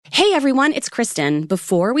Hey everyone, it's Kristen.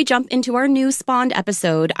 Before we jump into our new Spawned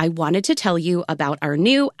episode, I wanted to tell you about our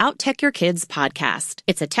new Out Tech Your Kids podcast.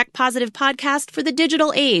 It's a tech-positive podcast for the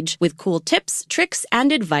digital age with cool tips, tricks,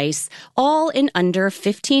 and advice, all in under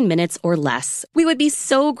 15 minutes or less. We would be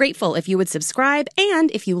so grateful if you would subscribe,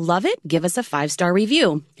 and if you love it, give us a 5-star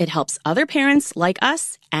review. It helps other parents like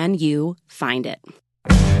us and you find it.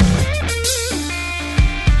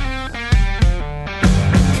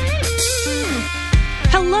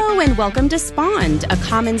 Hello and welcome to Spawned, a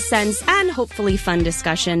common sense and hopefully fun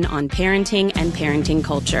discussion on parenting and parenting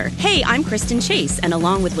culture. Hey, I'm Kristen Chase, and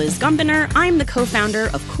along with Liz Gumbiner, I'm the co-founder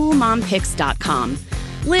of CoolMomPicks.com.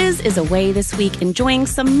 Liz is away this week enjoying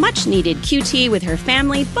some much-needed QT with her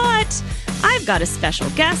family, but I've got a special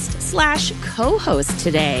guest/co-host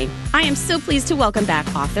today. I am so pleased to welcome back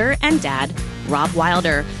author and dad, Rob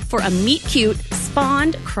Wilder, for a Meet Cute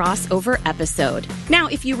Spawned crossover episode. Now,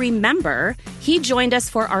 if you remember, he joined us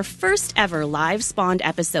for our first ever live Spawned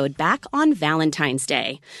episode back on Valentine's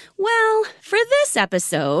Day. Well, for this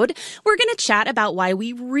episode, we're going to chat about why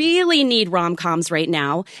we really need rom-coms right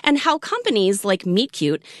now and how companies like Meet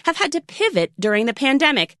Cute have had to pivot during the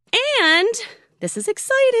pandemic. And this is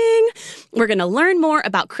exciting. We're going to learn more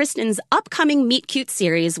about Kristen's upcoming Meet Cute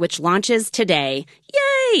series, which launches today.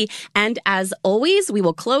 Yay! And as always, we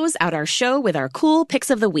will close out our show with our cool picks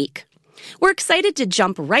of the week. We're excited to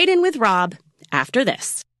jump right in with Rob after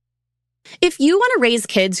this. If you want to raise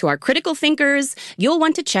kids who are critical thinkers, you'll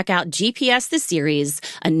want to check out GPS The Series,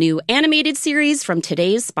 a new animated series from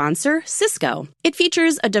today's sponsor, Cisco. It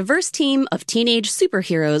features a diverse team of teenage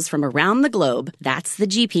superheroes from around the globe, that's the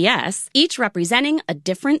GPS, each representing a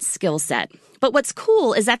different skill set. But what's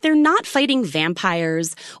cool is that they're not fighting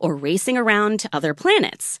vampires or racing around to other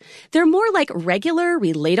planets. They're more like regular,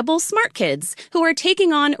 relatable smart kids who are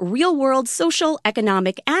taking on real-world social,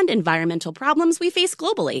 economic, and environmental problems we face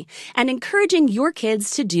globally and encouraging your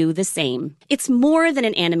kids to do the same. It's more than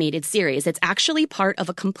an animated series. It's actually part of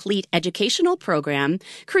a complete educational program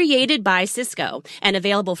created by Cisco and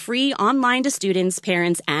available free online to students,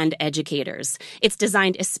 parents, and educators. It's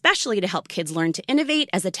designed especially to help kids learn to innovate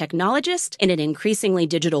as a technologist in an increasingly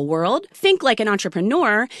digital world, think like an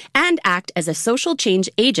entrepreneur, and act as a social change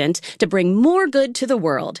agent to bring more good to the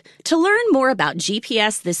world. To learn more about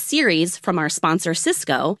GPS The Series from our sponsor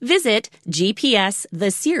Cisco, visit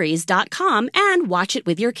gpstheseries.com and watch it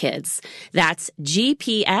with your kids. That's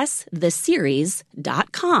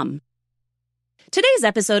gpstheseries.com. Today's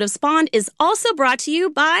episode of Spawned is also brought to you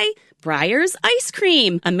by Breyers Ice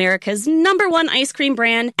Cream, America's #1 ice cream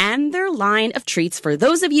brand, and their line of treats for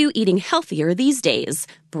those of you eating healthier these days.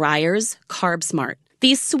 Breyers Carb Smart.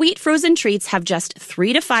 These sweet frozen treats have just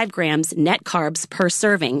 3 to 5 grams net carbs per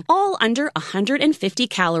serving, all under 150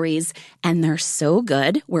 calories, and they're so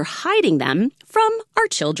good, we're hiding them from our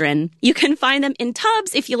children. You can find them in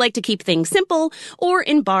tubs if you like to keep things simple, or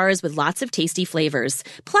in bars with lots of tasty flavors.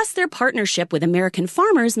 Plus, their partnership with American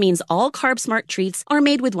farmers means all Carb Smart treats are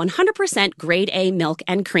made with 100% grade A milk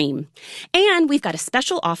and cream. And we've got a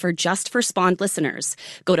special offer just for Spawned listeners.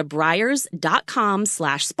 Go to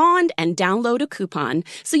Breyers.com/Spawned and download a coupon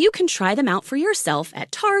so you can try them out for yourself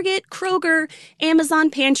at Target, Kroger, Amazon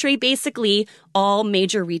Pantry, basically all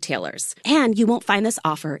major retailers. And you won't find this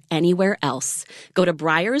offer anywhere else. Go to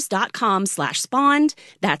Breyers.com/Spawned.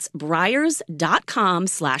 That's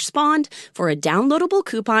Breyers.com/Spawned for a downloadable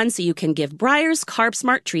coupon so you can give Breyers Carb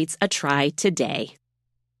Smart treats a try today.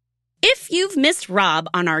 If you've missed Rob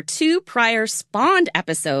on our 2 prior Spawned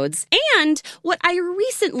episodes, and what I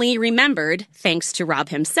recently remembered, thanks to Rob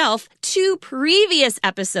himself, 2 previous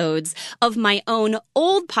episodes of my own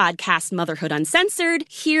old podcast, Motherhood Uncensored,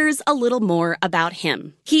 here's a little more about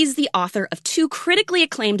him. He's the author of 2 critically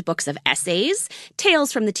acclaimed books of essays,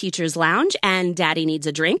 Tales from the Teacher's Lounge and Daddy Needs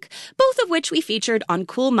a Drink, both of which we featured on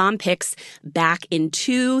Cool Mom Picks back in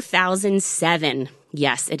 2007.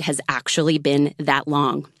 Yes, it has actually been that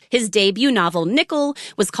long. His debut novel, Nickel,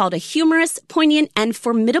 was called a humorous, poignant, and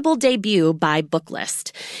formidable debut by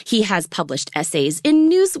Booklist. He has published essays in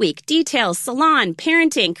Newsweek, Details, Salon,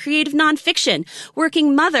 Parenting, Creative Nonfiction,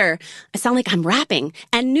 Working Mother, I sound like I'm rapping,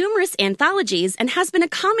 and numerous anthologies, and has been a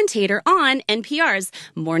commentator on NPR's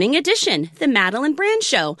Morning Edition, The Madeline Brand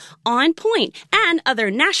Show, On Point, and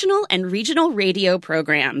other national and regional radio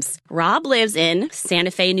programs. Rob lives in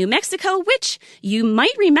Santa Fe, New Mexico, which you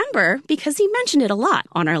might remember because he mentioned it a lot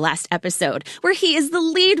on our last episode, where he is the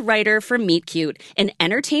lead writer for Meet Cute, an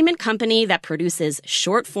entertainment company that produces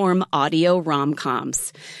short-form audio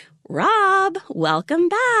rom-coms. Rob, welcome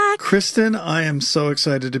back. Kristen, I am so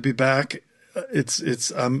excited to be back.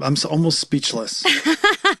 I'm almost speechless.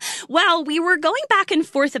 Well, we were going back and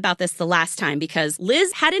forth about this the last time because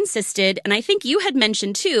Liz had insisted, and I think you had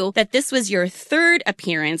mentioned too, that this was your third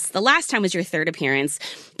appearance. The last time was your third appearance.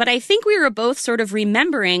 But I think we were both sort of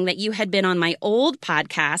remembering that you had been on my old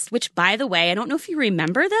podcast, which, by the way, I don't know if you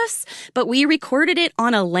remember this, but we recorded it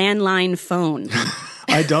on a landline phone.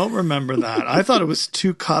 I don't remember that. I thought it was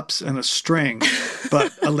 2 cups and a string, but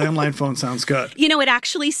a landline phone sounds good. You know, it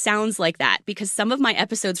actually sounds like that because some of my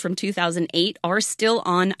episodes from 2008 are still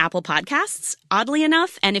on Apple Podcasts, oddly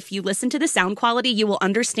enough. And if you listen to the sound quality, you will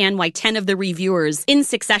understand why 10 of the reviewers in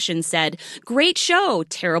succession said, great show,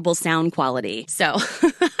 terrible sound quality. So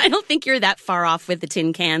I don't think you're that far off with the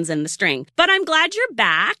tin cans and the string. But I'm glad you're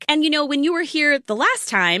back. And, you know, when you were here the last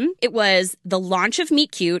time, it was the launch of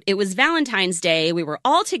Meet Cute. It was Valentine's Day. We were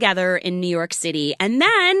all together in New York City. And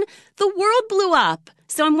then the world blew up.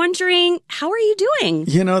 So I'm wondering, how are you doing?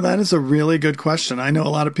 You know, that is a really good question. I know a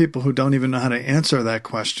lot of people who don't even know how to answer that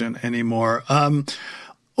question anymore.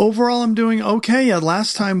 Overall, I'm doing okay. Yeah,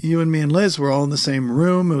 last time you and me and Liz were all in the same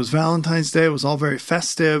room. It was Valentine's Day. It was all very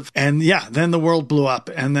festive. And yeah, then the world blew up.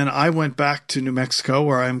 And then I went back to New Mexico,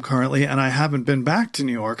 where I am currently, and I haven't been back to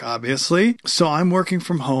New York, obviously. So I'm working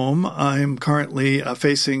from home. I'm currently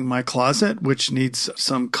facing my closet, which needs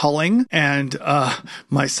some culling. And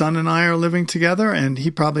my son and I are living together, and he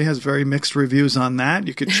probably has very mixed reviews on that.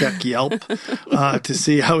 You could check Yelp to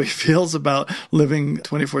see how he feels about living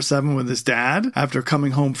 24/7 with his dad after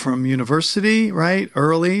coming home from university, right,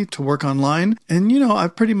 early to work online. And, you know,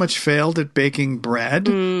 I've pretty much failed at baking bread.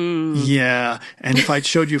 Yeah. And if I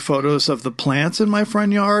showed you photos of the plants in my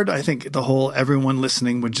front yard, I think everyone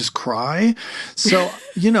listening would just cry. So,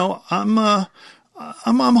 you know, I'm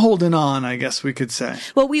holding on, I guess we could say.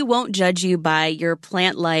 Well, we won't judge you by your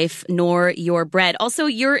plant life nor your bread. Also,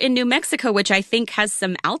 you're in New Mexico, which I think has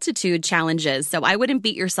some altitude challenges. So I wouldn't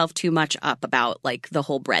beat yourself too much up about like the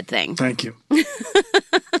whole bread thing. Thank you.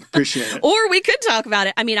 Appreciate it. Or we could talk about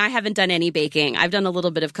it. I mean, I haven't done any baking. I've done a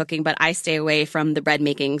little bit of cooking, but I stay away from the bread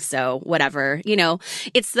making. So whatever, you know,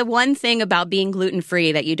 it's the one thing about being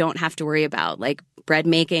gluten-free that you don't have to worry about. Like, bread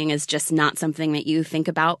making is just not something that you think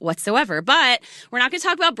about whatsoever. But we're not going to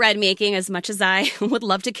talk about bread making as much as I would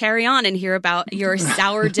love to carry on and hear about your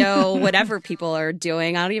sourdough, whatever people are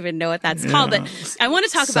doing. I don't even know what that's called, but I want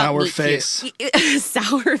to talk about sour face.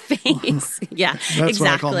 Sour face. Yeah, that's exactly.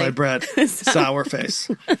 what I call my bread. Sour face.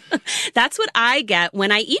 That's what I get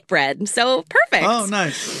when I eat bread. So perfect. Oh,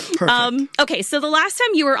 nice. Perfect. Okay, so the last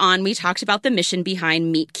time you were on, we talked about the mission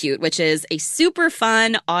behind Meet Cute, which is a super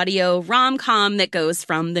fun audio rom-com that goes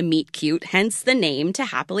from the Meet Cute, hence the name, to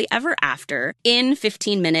Happily Ever After in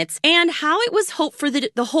 15 minutes, and how it was hope for the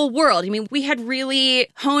whole world. I mean, we had really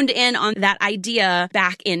honed in on that idea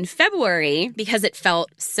back in February because it felt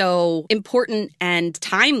so important and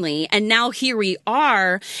timely, and now here we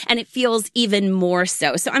are, and it feels even more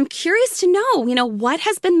so. So I'm curious to know, you know, what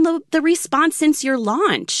has been the response since your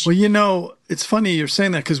launch? Well, you know, it's funny you're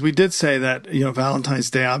saying that because we did say that, you know, Valentine's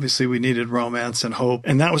Day, obviously we needed romance and hope.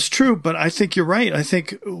 And that was true. But I think you're right. I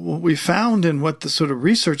think what we found and what the sort of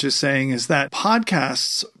research is saying is that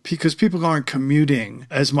podcasts, because people aren't commuting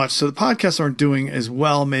as much, so the podcasts aren't doing as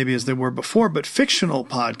well maybe as they were before, but fictional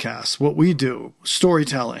podcasts, what we do,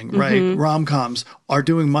 storytelling, right, rom-coms, are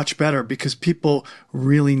doing much better because people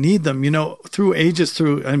really need them. You know, through ages,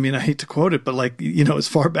 I mean, I hate to quote it, but like, you know, as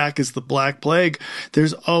far back as the Black Plague,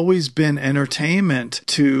 there's always been entertainment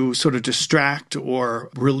to sort of distract or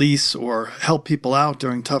release or help people out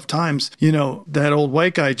during tough times. You know, that old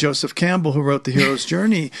white guy, Joseph Campbell, who wrote The Hero's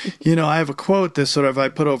Journey, you know, I have a quote that sort of I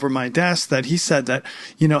put over my desk that he said that,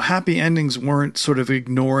 you know, happy endings weren't sort of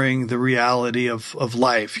ignoring the reality of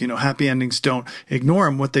life. You know, happy endings don't ignore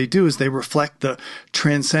them. What they do is they reflect the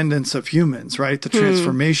transcendence of humans, right? The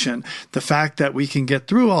transformation, the fact that we can get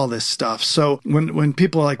through all this stuff. So when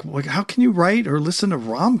people are like, how can you write or listen to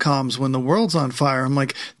rom-coms when the world's on fire? I'm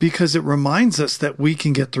like, because it reminds us that we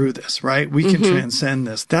can get through this, right? We can transcend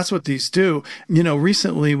this. That's what these do. You know,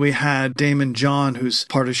 recently we had Damon John, who's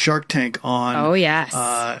part of Shark Tank, on. Oh, yes.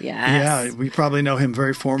 Yes. Yeah, we probably know him,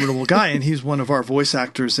 very formidable guy. And he's one of our voice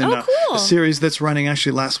actors in a series that's running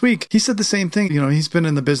actually last week. He said the same thing. You know, he's been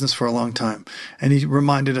in the business for a long time. And he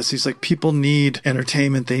reminded us, he's like, people need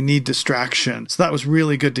entertainment. They need distraction. So that was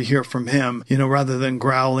really good to hear from him. You know, rather than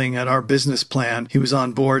growling at our business plan, he was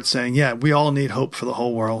on board saying, yeah, we all need hope for the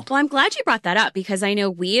whole world. Well, I'm glad you brought that up because I know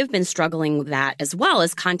we have been struggling with that as well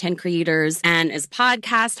as content creators and as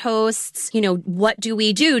podcast hosts. What do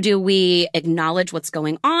we do? Do we acknowledge what's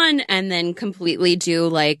going on and then completely do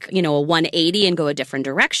a 180 and go a different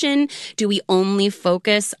direction? Do we only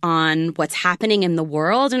focus on what's happening in the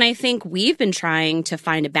world? And I think we've been trying to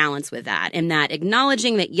find a balance with that, and that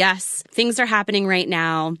acknowledging that, yes, things are happening right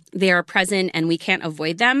now. They are present and we can't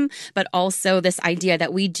avoid them, but also this idea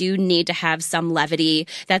that we do need to have some levity,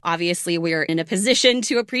 that obviously we're in a position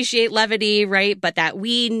to appreciate levity, right? But that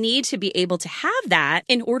we need to be able to have that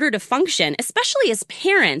in order to function, especially as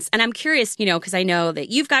parents. And I'm curious, because I know that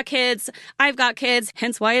you've got kids, I've got kids,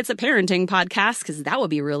 hence why it's a parenting podcast, because that would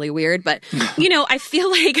be really weird. But, I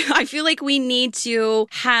feel like we need to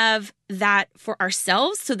have that for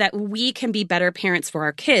ourselves so that we can be better parents for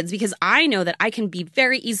our kids, because I know that I can be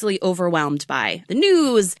very easily overwhelmed by the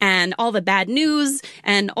news and all the bad news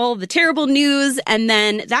and all the terrible news. And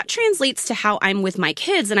then that translates to how I'm with my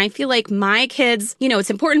kids. And I feel like my kids, it's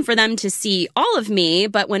important for them to see all of me,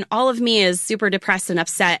 but when all of me is super depressed and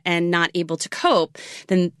upset and not able to cope,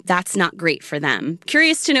 then that's not great for them.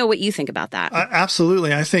 Curious to know what you think about that.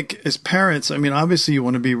 Absolutely. I think as parents, obviously you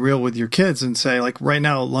want to be real with your kids and say, like right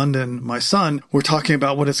now, London, my son, we're talking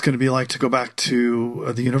about what it's going to be like to go back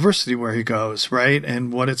to the university where he goes, right?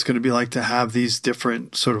 And what it's going to be like to have these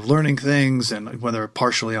different sort of learning things, and whether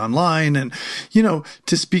partially online, and,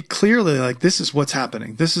 to speak clearly, like, this is what's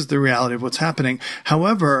happening. This is the reality of what's happening.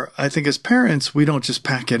 However, I think as parents, we don't just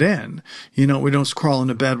pack it in. We don't crawl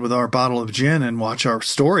into bed with our bottle of gin and watch our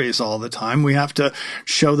stories all the time. We have to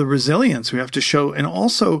show the resilience. We have to show, and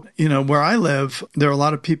also, where I live, there are a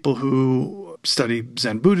lot of people who study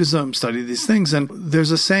Zen Buddhism, study these things. And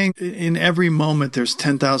there's a saying, in every moment, there's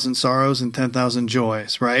 10,000 sorrows and 10,000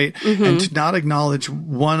 joys, right? Mm-hmm. And to not acknowledge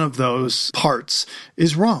one of those parts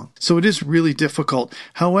is wrong. So it is really difficult.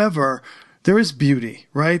 However, there is beauty,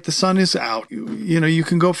 right? The sun is out. You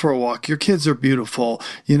can go for a walk. Your kids are beautiful.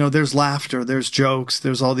 There's laughter, there's jokes,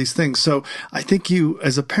 there's all these things. So I think you,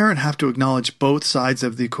 as a parent, have to acknowledge both sides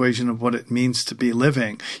of the equation of what it means to be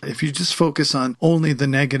living. If you just focus on only the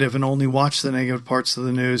negative and only watch the negative parts of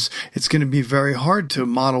the news, it's going to be very hard to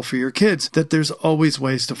model for your kids that there's always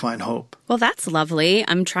ways to find hope. Well, that's lovely.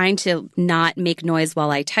 I'm trying to not make noise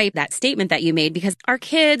while I type that statement that you made, because our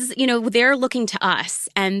kids, they're looking to us,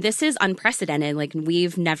 and this is unprecedented. Like,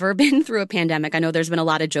 we've never been through a pandemic. I know there's been a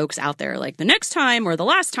lot of jokes out there, like the next time or the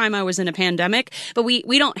last time I was in a pandemic, but we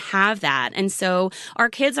don't have that. And so our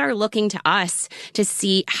kids are looking to us to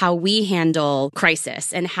see how we handle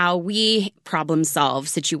crisis and how we problem solve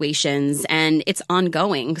situations, and it's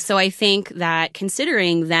ongoing. So I think that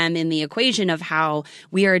considering them in the equation of how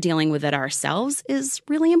we are dealing with it ourselves is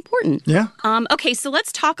really important. Yeah. Okay, so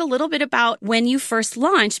let's talk a little bit about when you first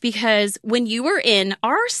launched, because when you were in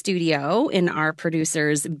our studio, in our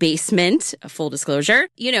producer's basement, full disclosure,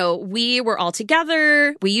 we were all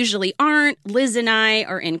together. We usually aren't. Liz and I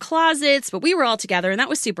are in closets, but we were all together, and that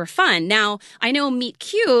was super fun. Now, I know Meet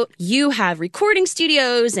Cute, you have recording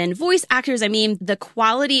studios and voice actors. The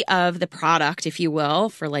quality of the product, if you will,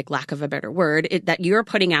 for lack of a better word, that you're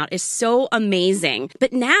putting out is so amazing.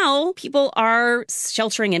 But now people are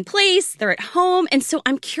sheltering in place, they're at home. And so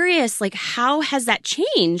I'm curious, how has that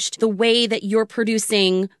changed the way that you're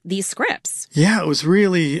producing these scripts? Yeah, it was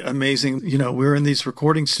really amazing. We were in these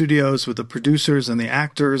recording studios with the producers and the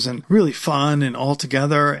actors, and really fun and all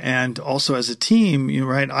together. And also as a team,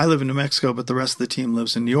 right? I live in New Mexico, but the rest of the team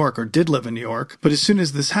lives in New York, or did live in New York. But as soon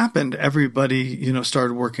as this happened, everybody,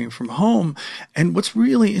 started working from home. And what's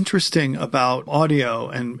really interesting about audio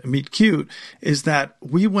and Meet Cute is that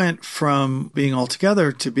we went from being all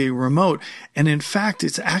together to being remote. And in fact,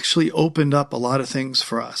 it's actually opened up a lot of things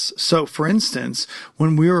for us. So for instance,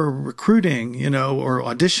 when we were recruiting, or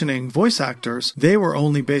auditioning voice actors, they were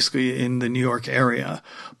only basically in the New York area.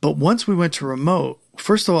 But once we went to remote,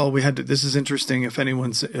 first of all, we had to, this is interesting if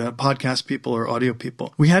anyone's podcast people or audio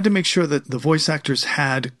people, we had to make sure that the voice actors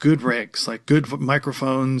had good rigs, like good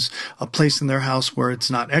microphones, a place in their house where it's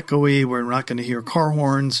not echoey, where we're not going to hear car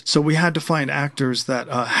horns. So we had to find actors that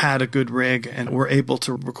had a good rig and were able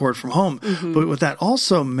to record from home. Mm-hmm. But what that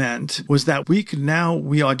also meant was that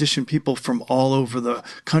we audition people from all over the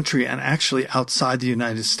country and actually outside the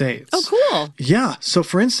United States. Oh, cool. Yeah. So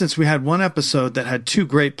for instance, we had one episode that had 2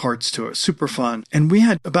 great parts to it, super fun. And we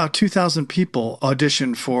had about 2,000 people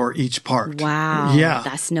audition for each part. Wow. Yeah.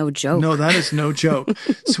 That's no joke. No, that is no joke.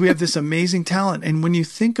 So we have this amazing talent. And when you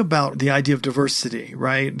think about the idea of diversity,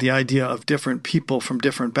 right? The idea of different people from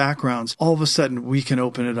different backgrounds, all of a sudden we can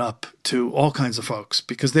open it up to all kinds of folks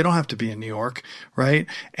because they don't have to be in New York, right?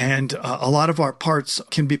 And a lot of our parts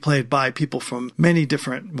can be played by people from many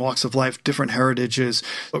different walks of life, different heritages,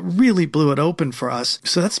 but really blew it open for us.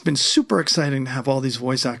 So that's been super exciting to have all these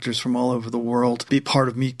voice actors from all over the world be part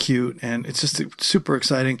of Meet Cute, and it's just super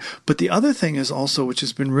exciting. But the other thing is also, which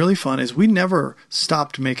has been really fun, is we never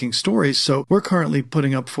stopped making stories. So we're currently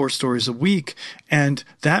putting up 4 stories a week, and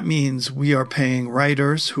that means we are paying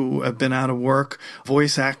writers who have been out of work,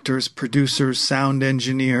 voice actors, producers, sound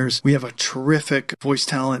engineers. We have a terrific voice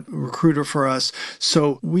talent recruiter for us.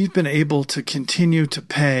 So we've been able to continue to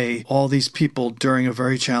pay all these people during a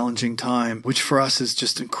very challenging time, which for us is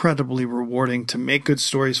just incredibly rewarding to make good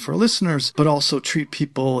stories for listeners, but also treat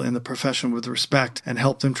people in the profession with respect and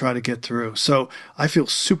help them try to get through. So I feel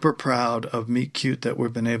super proud of Meet Cute that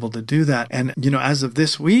we've been able to do that. And, as of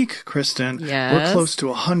this week, Kristen, we're close to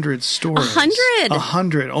 100 stories. 100?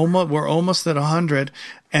 100. We're almost at 100.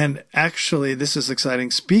 And actually, this is exciting.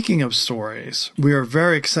 Speaking of stories, we are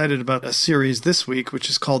very excited about a series this week, which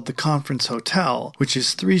is called The Conference Hotel, which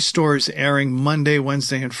is 3 stories airing Monday,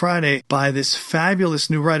 Wednesday, and Friday by this fabulous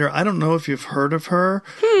new writer. I don't know if you've heard of her,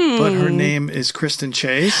 but her name is Kristen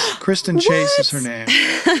Chase. Kristen Chase is her name.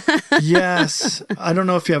 Yes. I don't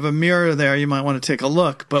know if you have a mirror there. You might want to take a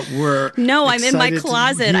look, but we're No, I'm in my excited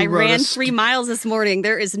closet. I ran 3 miles this morning.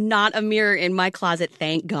 There is not a mirror in my closet,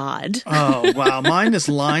 thank God. Oh, wow. Mine is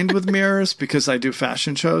lined with mirrors because I do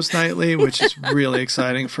fashion shows nightly, which is really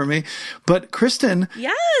exciting for me. But Kristen,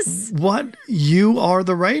 yes, you are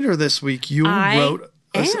the writer this week. You wrote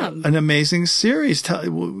an amazing series.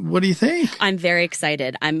 What do you think? I'm very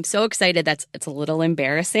excited. I'm so excited that it's a little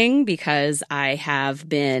embarrassing because I have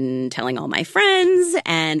been telling all my friends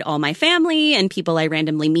and all my family and people I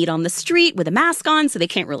randomly meet on the street with a mask on so they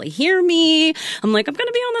can't really hear me. I'm like, I'm going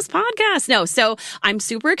to be on this podcast. No, so I'm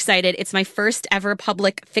super excited. It's my first ever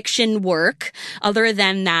public fiction work other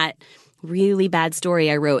than that really bad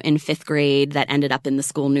story I wrote in 5th grade that ended up in the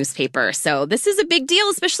school newspaper. So this is a big deal,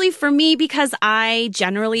 especially for me, because I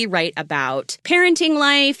generally write about parenting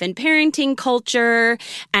life and parenting culture.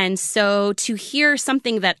 And so to hear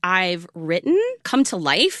something that I've written come to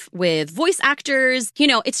life with voice actors,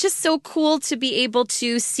 it's just so cool to be able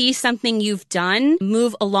to see something you've done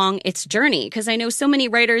move along its journey. Because I know so many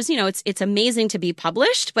writers, it's amazing to be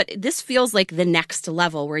published, but this feels like the next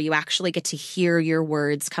level where you actually get to hear your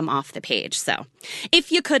words come off the page. So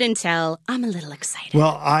if you couldn't tell, I'm a little excited.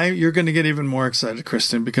 Well, you're going to get even more excited,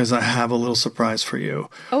 Kristen, because I have a little surprise for you.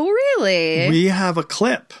 Oh, really? We have a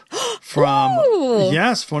clip from,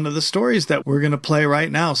 one of the stories that we're going to play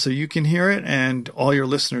right now. So you can hear it and all your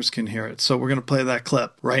listeners can hear it. So we're going to play that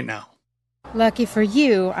clip right now. Lucky for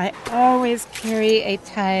you, I always carry a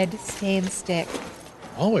Tide stain stick.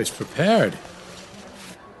 Always prepared.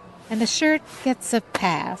 And a shirt gets a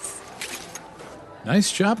pass.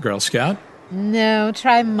 Nice job, Girl Scout. No,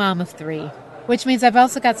 try mom of 3. Which means I've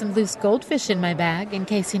also got some loose goldfish in my bag in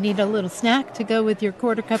case you need a little snack to go with your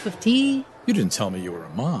quarter cup of tea. You didn't tell me you were a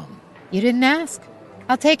mom. You didn't ask?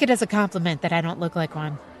 I'll take it as a compliment that I don't look like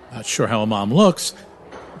one. Not sure how a mom looks,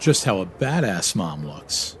 just how a badass mom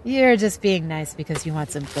looks. You're just being nice because you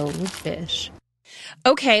want some goldfish.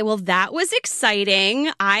 Okay, well, that was exciting.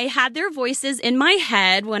 I had their voices in my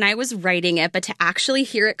head when I was writing it, but to actually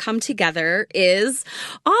hear it come together is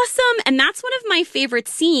awesome. And that's one of my favorite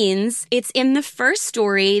scenes. It's in the first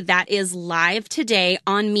story that is live today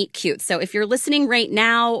on Meet Cute. So if you're listening right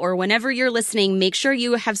now or whenever you're listening, make sure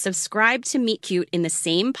you have subscribed to Meet Cute in the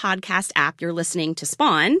same podcast app you're listening to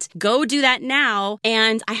Spawned. Go do that now.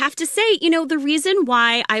 And I have to say, the reason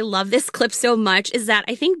why I love this clip so much is that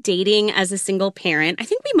I think dating as a single parent, I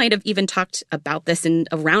think we might have even talked about this in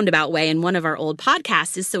a roundabout way in one of our old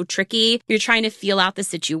podcasts, is so tricky. You're trying to feel out the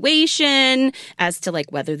situation as to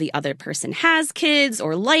whether the other person has kids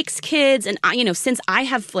or likes kids. And since I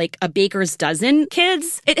have a baker's dozen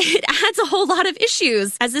kids, it adds a whole lot of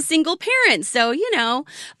issues as a single parent. So,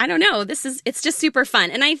 I don't know. It's just super fun.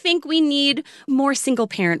 And I think we need more single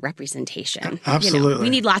parent representation. Absolutely. We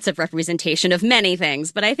need lots of representation of many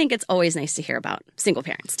things, but I think it's always nice to hear about single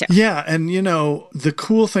parents too. Yeah. And, the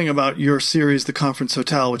cool thing about your series, The Conference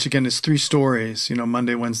Hotel, which again is 3 stories,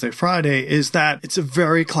 Monday, Wednesday, Friday, is that it's a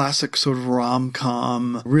very classic sort of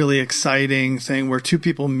rom-com, really exciting thing where 2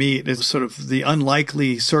 people meet is sort of the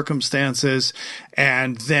unlikely circumstances,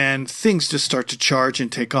 and then things just start to charge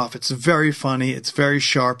and take off. It's very funny. It's very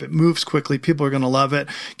sharp. It moves quickly. People are going to love it.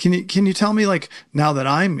 Can you tell me, now that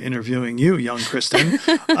I'm interviewing you, young Kristen,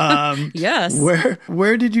 yes,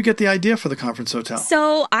 where did you get the idea for The Conference Hotel?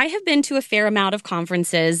 So I have been to a fair amount of of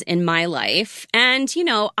conferences in my life. And,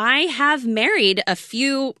 I have married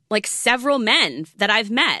several men that I've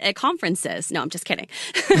met at conferences. No, I'm just kidding.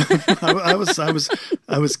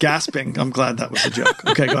 I was gasping. I'm glad that was a joke.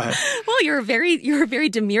 Okay, go ahead. Well, you're very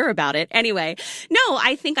demure about it. Anyway, no,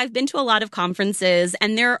 I think I've been to a lot of conferences,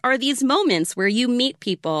 and there are these moments where you meet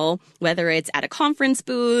people, whether it's at a conference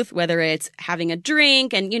booth, whether it's having a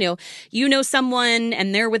drink, and, you know someone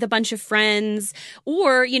and they're with a bunch of friends,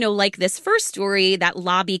 or, like this first story, that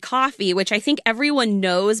lobby coffee, which I think everyone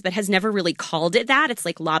knows but has never really called it that. It's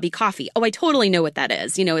like lobby coffee. Oh, I totally know what that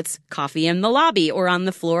is. It's coffee in the lobby or on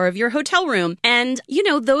the floor of your hotel room. And,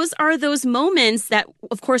 those are those moments that,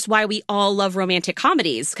 of course, why we all love romantic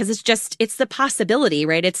comedies, because it's the possibility,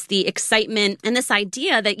 right? It's the excitement and this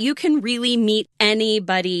idea that you can really meet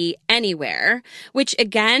anybody anywhere, which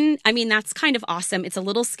again, that's kind of awesome. It's a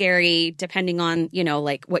little scary depending on,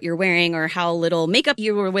 what you're wearing or how little makeup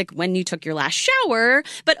you were with when you took your last shower.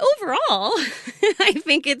 But overall, I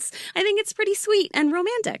think it's pretty sweet and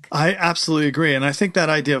romantic. I absolutely agree. And I think that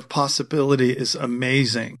idea of possibility is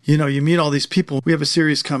amazing. You meet all these people. We have a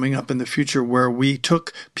series coming up in the future where we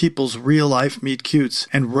took people's real life meet cutes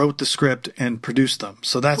and wrote the script and produced them.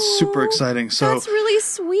 So that's super exciting. So that's really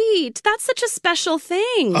sweet. That's such a special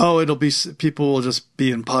thing. Oh, people will just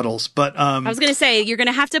be in puddles. But I was going to say, you're going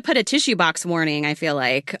to have to put a tissue box warning, I feel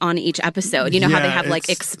like, on each episode. How they have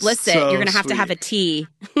explicit. So you're going to have a T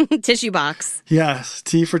tissue box. Yes,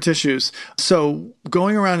 T for tissues. So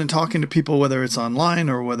going around and talking to people, whether it's online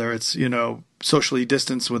or whether it's, socially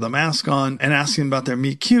distanced with a mask on, and asking about their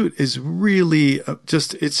meet cute is really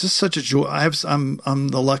it's just such a joy. I'm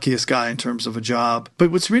the luckiest guy in terms of a job.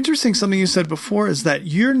 But what's interesting, something you said before, is that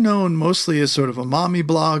you're known mostly as sort of a mommy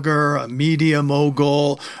blogger, a media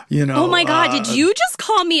mogul, Oh my God, did you just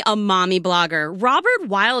call me a mommy blogger? Robert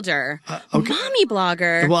Wilder, okay. Mommy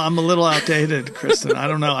blogger. Well, I'm a little outdated, Kristen. I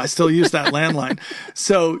don't know. I still use that landline.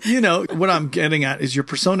 So, what I'm getting at is your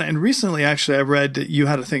persona. And recently, actually, I read that you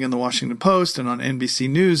had a thing in the Washington Post and on NBC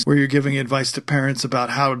News where you're giving advice to parents about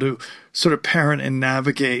how to sort of parent and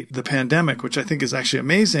navigate the pandemic, which I think is actually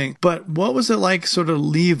amazing. But what was it like sort of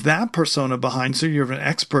leave that persona behind? So you're an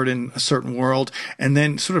expert in a certain world and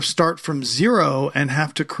then sort of start from zero and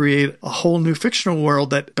have to create a whole new fictional world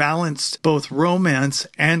that balanced both romance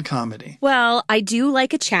and comedy. Well, I do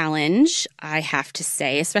like a challenge, I have to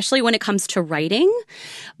say, especially when it comes to writing.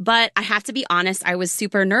 But I have to be honest, I was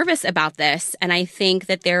super nervous about this. And I think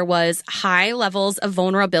that there was high levels of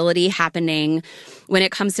vulnerability happening when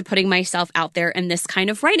it comes to putting myself out there in this kind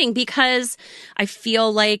of writing, because I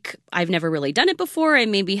feel like I've never really done it before. I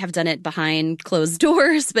maybe have done it behind closed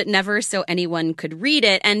doors, but never so anyone could read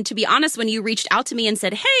it. And to be honest, when you reached out to me and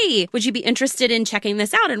said, hey, would you be interested in checking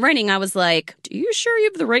this out and writing? I was like, are you sure you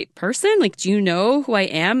have the right person? Do you know who I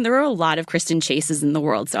am? There are a lot of Kristen Chases in the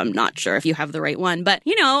world, so I'm not sure if you have the right one. But,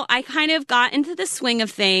 I kind of got into the swing of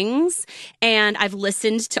things, and I've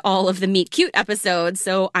listened to all of the Meet Cute episodes,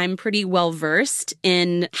 so I'm pretty well versed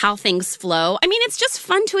in how things flow. It's just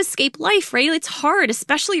fun to escape life, right? It's hard,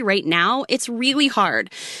 especially right now. It's really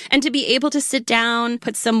hard. And to be able to sit down,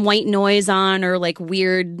 put some white noise on or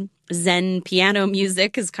weird Zen piano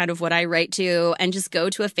music is kind of what I write to, and just go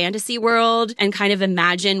to a fantasy world and kind of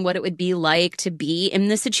imagine what it would be like to be in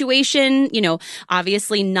this situation.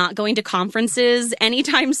 Obviously not going to conferences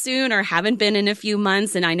anytime soon or haven't been in a few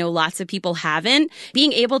months. And I know lots of people haven't.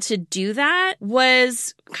 Being able to do that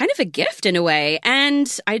was kind of a gift in a way.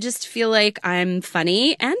 And I just feel like I'm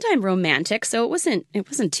funny and I'm romantic. So it wasn't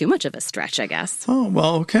too much of a stretch, I guess. Oh,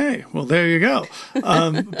 well, okay. Well, there you go.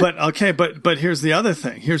 But here's the other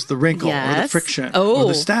thing. Here's the wrinkle or the friction or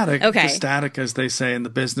the static. Okay. The static, as they say in the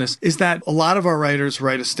business, is that a lot of our writers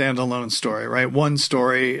write a standalone story, right? One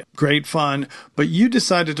story, great fun. But you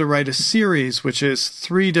decided to write a series, which is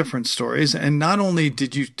 3 different stories. And not only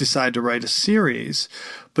did you decide to write a series,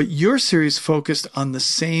 but your series focused on the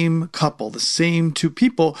same couple, the same 2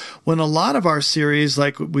 people, when a lot of our series,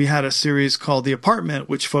 like we had a series called The Apartment,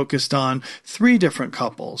 which focused on 3 different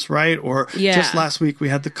couples, right? Or just last week we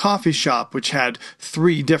had The Coffee Shop, which had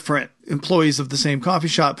 3 different employees of the same coffee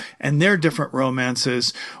shop and their different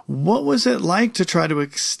romances. What was it like to try to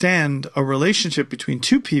extend a relationship between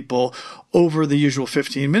 2 people over the usual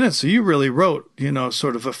 15 minutes? So you really wrote,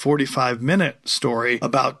 sort of a 45-minute story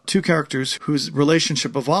about 2 characters whose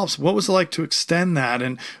relationship evolves. What was it like to extend that?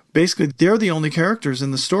 And basically they're the only characters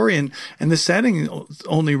in the story, and the setting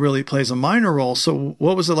only really plays a minor role. So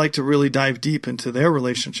what was it like to really dive deep into their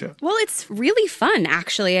relationship? Well, it's really fun,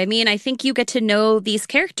 actually. I mean, I think you get to know these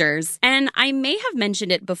characters. And I may have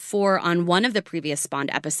mentioned it before on one of the previous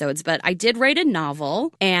Spawned episodes, but I did write a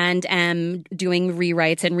novel and am doing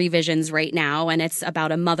rewrites and revisions right now. And it's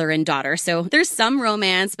about a mother and daughter. So there's some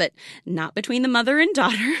romance, but not between the mother and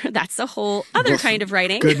daughter. That's a whole other kind of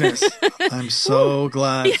writing. Goodness. I'm so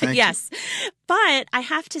glad. Thank yes. you. But I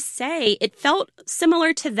have to say, it felt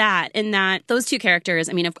similar to that in that those two characters,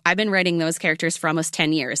 I mean, I've been writing those characters for almost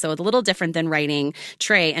 10 years. So it's a little different than writing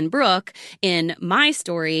Trey and Brooke in my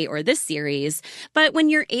story or this series. But when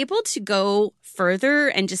you're able to go further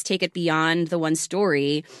and just take it beyond the one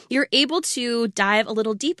story, you're able to dive a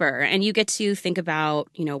little deeper and you get to think about,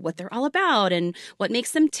 you know, what they're all about and what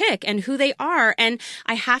makes them tick and who they are. And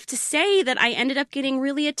I have to say that I ended up getting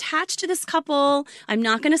really attached to this couple. I'm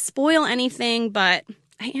not going to spoil anything, but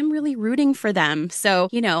I am really rooting for them. So,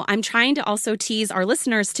 you know, I'm trying to also tease our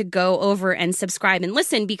listeners to go over and subscribe and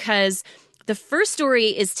listen, because the first story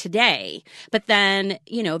is today, but then,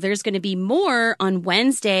 you know, there's going to be more on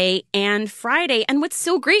Wednesday and Friday. And what's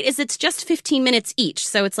so great is it's just 15 minutes each.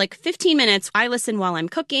 So it's like 15 minutes. I listen while I'm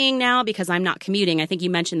cooking now because I'm not commuting. I think you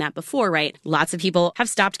mentioned that before, right? Lots of people have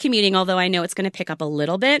stopped commuting, although I know it's going to pick up a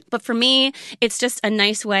little bit. But for me, it's just a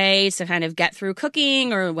nice way to kind of get through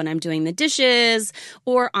cooking, or when I'm doing the dishes,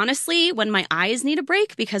 or honestly, when my eyes need a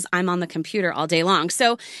break because I'm on the computer all day long.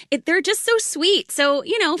 So they're just so sweet. So,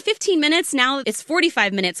 you know, 15 minutes. Now it's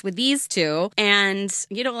 45 minutes with these two. And,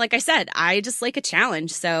 you know, like I said, I just like a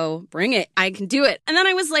challenge. So bring it. I can do it. And then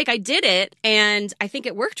I was like, I did it. And I think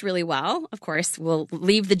it worked really well. Of course, we'll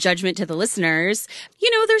leave the judgment to the listeners. You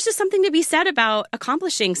know, there's just something to be said about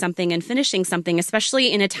accomplishing something and finishing something,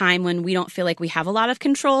 especially in a time when we don't feel like we have a lot of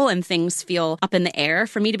control and things feel up in the air.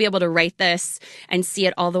 For me to be able to write this and see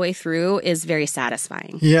it all the way through is very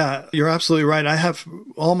satisfying. Yeah, you're absolutely right. I have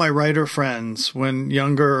all my writer friends, when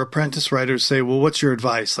younger apprentice writers say, well, what's your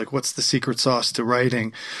advice? Like, what's the secret sauce to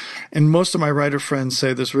writing? And most of my writer friends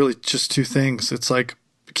say there's really just two things. It's like,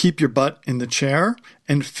 keep your butt in the chair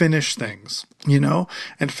and finish things, you know?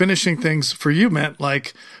 And finishing things for you meant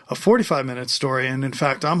like a 45-minute story. And in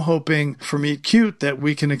fact, I'm hoping for Meet Cute that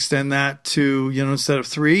we can extend that to, you know, instead of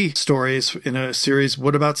 3 stories in a series,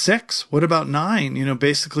 what about 6? What about 9? You know,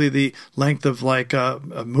 basically the length of like a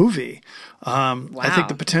movie. Wow. I think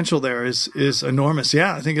the potential there is enormous.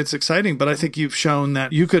 Yeah, I think it's exciting, but I think you've shown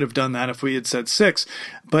that you could have done that if we had said 6.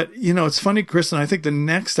 But, you know, it's funny, Kristen, I think the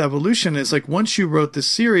next evolution is like, once you wrote this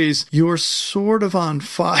series, you're sort of on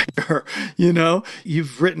fire, you know?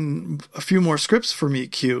 You've written a few more scripts for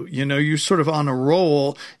Meet Cute. You know, you're sort of on a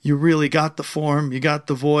roll. You really got the form, you got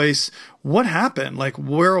the voice. What happened? Like,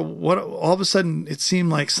 what, all of a sudden it seemed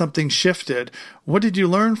like something shifted. What did you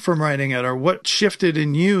learn from writing it, or what shifted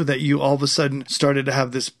in you that you all of a sudden started to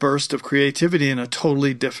have this burst of creativity in a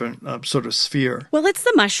totally different sort of sphere? Well, it's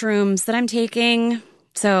the mushrooms that I'm taking.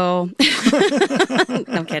 So,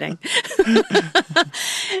 I'm kidding.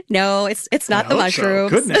 No, it's not the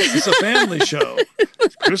mushrooms. So. Goodness, it's a family show.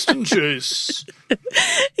 Kristen Chase.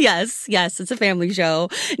 Yes, it's a family show.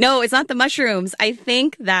 No, it's not the mushrooms. I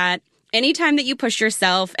think that anytime that you push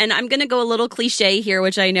yourself, and I'm going to go a little cliche here,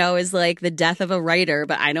 which I know is like the death of a writer,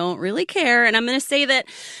 but I don't really care. And I'm going to say that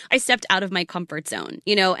I stepped out of my comfort zone,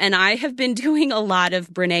 you know, and I have been doing a lot of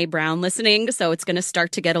Brené Brown listening. So it's going to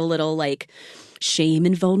start to get a little like shame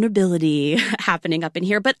and vulnerability happening up in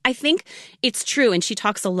here. But I think it's true. And she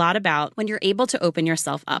talks a lot about when you're able to open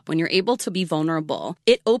yourself up, when you're able to be vulnerable,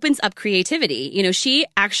 it opens up creativity. You know, she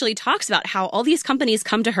actually talks about how all these companies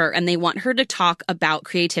come to her and they want her to talk about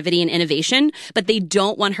creativity and innovation, but they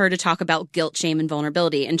don't want her to talk about guilt, shame, and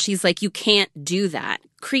vulnerability. And she's like, you can't do that.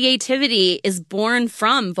 Creativity is born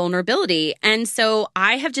from vulnerability. And so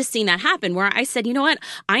I have just seen that happen where I said, you know what?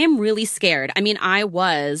 I am really scared. I mean, I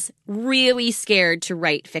was really scared to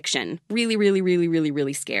write fiction. Really, really, really, really,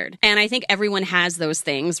 really scared. And I think everyone has those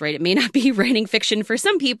things, right? It may not be writing fiction for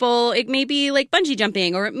some people. It may be like bungee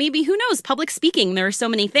jumping, or it may be, who knows, public speaking. There are so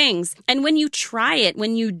many things. And when you try it,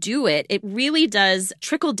 when you do it, it really does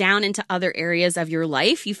trickle down into other areas of your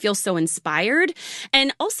life. You feel so inspired.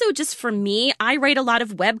 And also just for me, I write a lot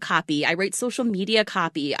of web copy. I write social media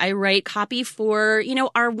copy. I write copy for, you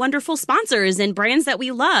know, our wonderful sponsors and brands that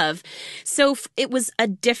we love. So it was a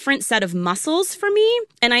different set of muscles for me.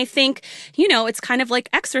 And I think, you know, it's kind of like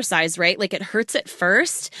exercise, right? Like it hurts at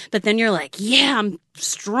first, but then you're like, yeah, I'm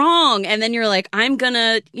strong. And then you're like, I'm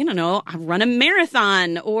gonna, run a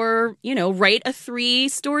marathon or, write a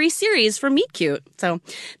 3-story series for Meet Cute. So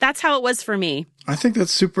that's how it was for me. I think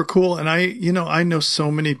that's super cool. And I know so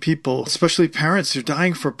many people, especially parents, who are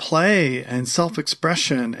dying for play and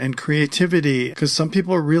self-expression and creativity because some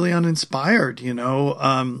people are really uninspired,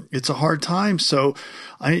 it's a hard time. So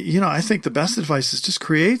I think the best advice is just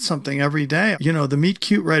create something every day. The Meet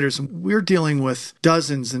Cute writers, we're dealing with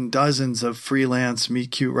dozens and dozens of freelance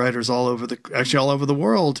Meet Cute writers all over the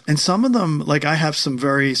world. And some of them, like I have some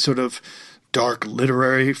very sort of dark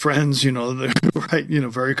literary friends, they write,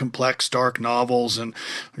 very complex, dark novels, and,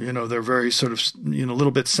 they're very sort of, a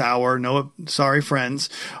little bit sour. No, sorry, friends.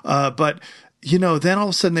 But then all of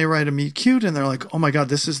a sudden they write a Meet Cute and they're like, oh my God,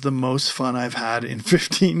 this is the most fun I've had in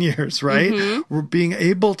 15 years, right? Mm-hmm. We're being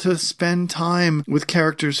able to spend time with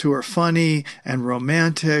characters who are funny and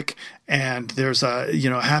romantic, and there's a,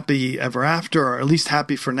 happy ever after, or at least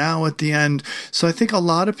happy for now at the end. So I think a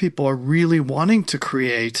lot of people are really wanting to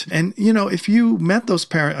create. And, if you met those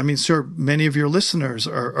parents, sure, many of your listeners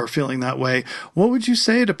are feeling that way. What would you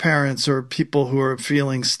say to parents or people who are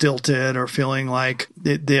feeling stilted or feeling like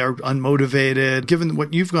they are unmotivated? Given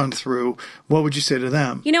what you've gone through, what would you say to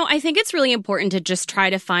them? I think it's really important to just try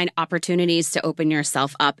to find opportunities to open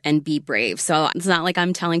yourself up and be brave. So it's not like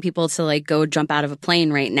I'm telling people to go jump out of a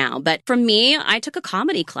plane right now, but for me, I took a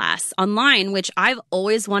comedy class online, which I've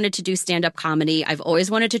always wanted to do stand-up comedy. I've always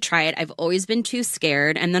wanted to try it. I've always been too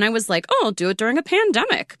scared. And then I was like, I'll do it during a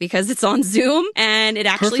pandemic because it's on Zoom and it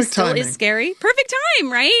actually is scary. Perfect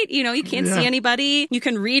time, right? You can't see anybody. You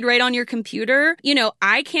can read right on your computer.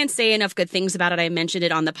 I can't say enough good things about it. I mentioned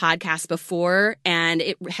it on the podcast before, and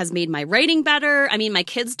it has made my writing better. My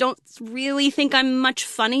kids don't really think I'm much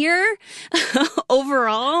funnier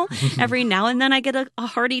overall. Every now and then I get a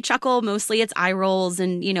hearty chuckle. Mostly it's eye rolls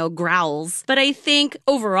and, growls. But I think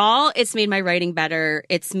overall, it's made my writing better.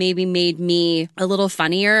 It's maybe made me a little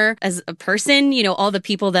funnier as a person. All the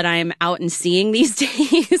people that I'm out and seeing these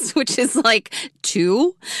days, which is like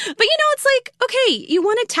 2. But, it's like, okay, you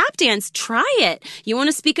want to tap dance, try it. You want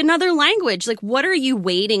to speak another language. Like, what are you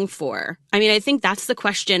waiting for? I think that's the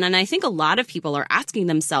question. And I think a lot of people are asking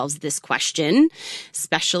themselves this question,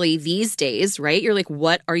 especially these days, right? You're like,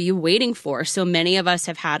 what are you waiting for? So many of us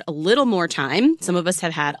have had a little more time. Some of us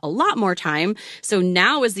have had a lot more time. So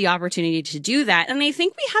now is the opportunity to do that. And I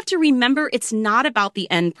think we have to remember it's not about the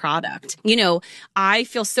end product. I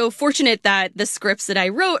feel so fortunate that the scripts that I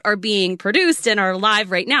wrote are being produced and are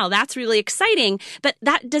live right now. That's really exciting, but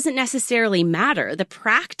that doesn't necessarily matter. The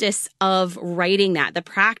practice of writing that, the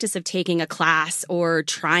practice of taking a class or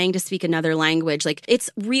trying to speak another language, it's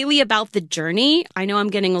really about the journey. I know I'm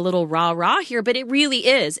getting a little rah-rah here, but it really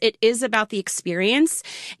is. It is about the experience.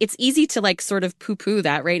 It's easy to sort of poo-poo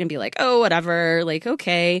that, right? And be like, oh, whatever,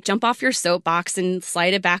 okay, jump off your soapbox and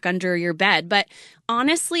slide it back under your bed. But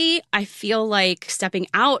honestly, I feel like stepping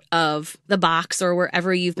out of the box or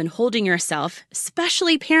wherever you've been holding yourself,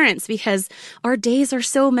 especially parents, because our days are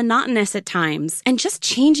so monotonous at times, and just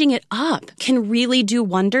changing it up can really do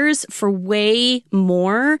wonders for way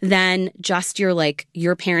more than just your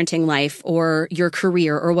parenting life or your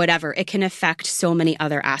career or whatever. It can affect so many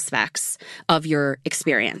other aspects of your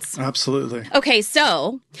experience. Absolutely. Okay,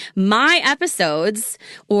 so my episodes,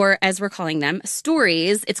 or as we're calling them,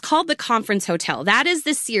 stories, it's called The Conference Hotel. That is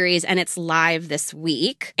the series, and it's live this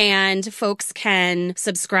week. And folks can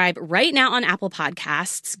subscribe right now on Apple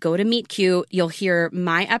Podcasts. Go to Meet Cute. You'll hear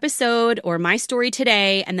my episode or my story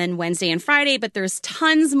today, and then Wednesday and Friday, but there's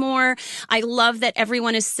tons more. I love that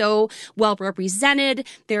everyone is so well represented.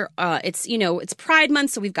 It's Pride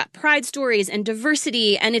Month, so we've got Pride stories and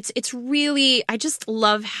diversity, and it's really, I just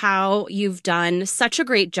love how you've done such a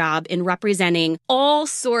great job in representing all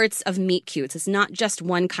sorts of Meet Cutes. It's not just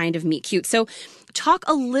one kind of Meet Cute. So talk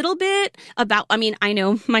a little bit about, I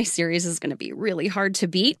know my series is going to be really hard to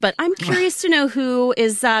beat, but I'm curious to know who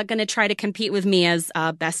is going to try to compete with me as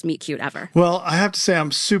best Meet Cute ever. Well, I have to say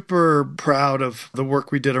I'm super proud of the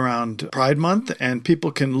work we did around Pride Month, and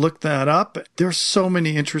people can look that up. There's so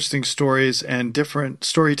many interesting stories and different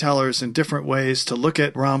storytellers and different ways to look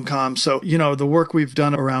at rom-com. So, the work we've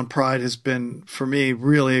done around Pride has been, for me,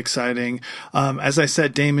 really exciting. As I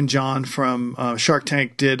said, Damon John from Shark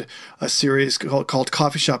Tank did a series called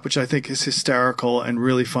Coffee Shop, which I think is hysterical and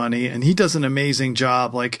really funny. And he does an amazing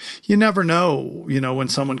job. You never know, when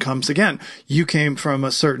someone comes again, you came from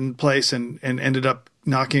a certain place and ended up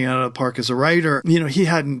knocking it out of the park as a writer. He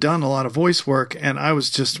hadn't done a lot of voice work, and I was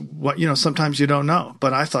just, sometimes you don't know,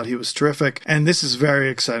 but I thought he was terrific. And this is very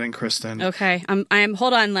exciting, Kristen. Okay.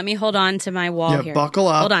 Hold on. Let me hold on to my wall here. Buckle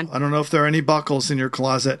up. Hold on. I don't know if there are any buckles in your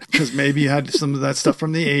closet, because maybe you had some of that stuff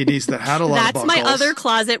from the 80s that had a lot of buckles. That's my other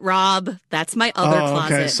closet, Rob. That's my other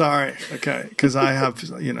closet. Okay. Sorry. Okay. Because I have,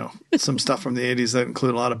 some stuff from the 80s that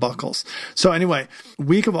include a lot of buckles. So anyway,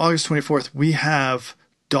 week of August 24th, we have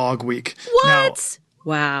Dog Week. What?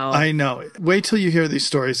 Wow. I know. Wait till you hear these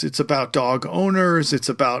stories. It's about dog owners. It's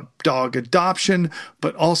about dog adoption,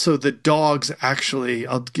 but also the dogs actually,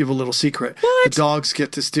 I'll give a little secret. What? The dogs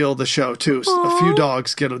get to steal the show too. Aww. A few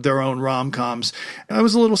dogs get their own rom-coms. I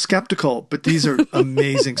was a little skeptical, but these are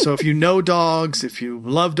amazing. So if you know dogs, if you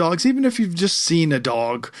love dogs, even if you've just seen a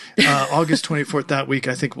dog, August 24th that week,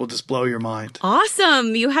 I think will just blow your mind.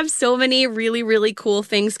 Awesome. You have so many really, really cool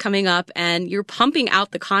things coming up, and you're pumping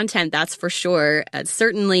out the content, that's for sure.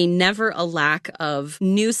 Certainly never a lack of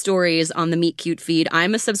new stories on the Meet Cute feed.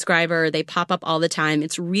 I'm a subscriber. They pop up all the time.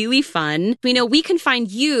 It's really fun. We can find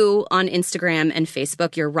you on Instagram and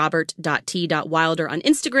Facebook. You're robert.t.wilder on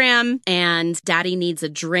Instagram and Daddy Needs a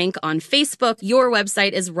Drink on Facebook. Your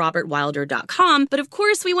website is robertwilder.com. But of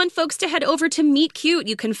course, we want folks to head over to Meet Cute.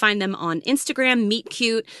 You can find them on Instagram, Meet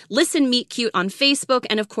Cute, listen Meet Cute on Facebook,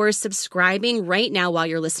 and of course, subscribing right now while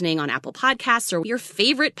you're listening on Apple Podcasts or your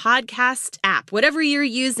favorite podcast app. Whatever you're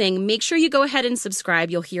using, make sure you go ahead and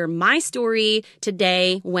subscribe. You'll hear my story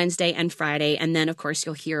today, Wednesday, and Friday. And then, of course,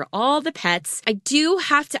 you'll hear all the pets. I do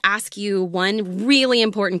have to ask you one really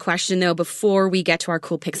important question, though, before we get to our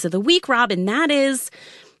cool picks of the week, Rob, and that is,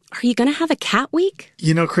 are you going to have a cat week?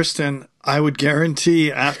 Kristen, I would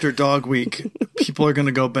guarantee after Dog Week, people are going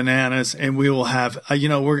to go bananas, and we will have,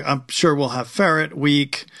 I'm sure we'll have Ferret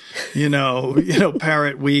Week,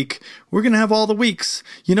 Parrot Week. We're going to have all the weeks.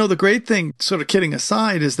 The great thing, sort of kidding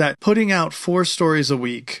aside, is that putting out 4 stories a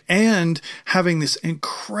week and having this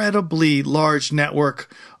incredibly large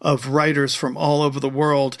network of writers from all over the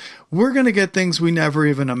world, we're going to get things we never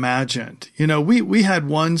even imagined. We had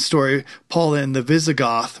one story, Paula and the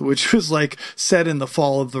Visigoth, which was like set in the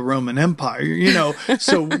fall of the Roman Empire,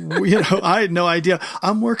 so, I had no idea.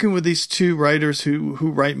 I'm working with these 2 writers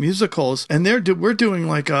who write musicals, and we're doing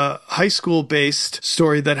like a high school based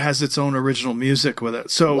story that has its own original music with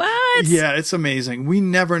it. So what? Yeah, it's amazing. We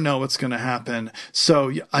never know what's going to happen.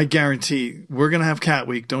 So I guarantee we're going to have Cat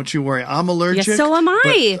Week. Don't you worry. I'm allergic. Yes, so am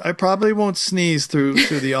I. I probably won't sneeze through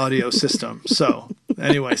the audio system. So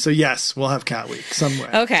anyway, yes, we'll have Cat Week somewhere.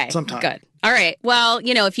 Okay. Sometime. Good. All right. Well,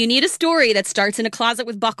 if you need a story that starts in a closet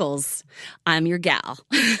with buckles, I'm your gal.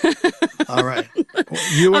 All right.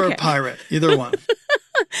 You or a pirate, either one.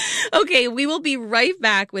 Okay. We will be right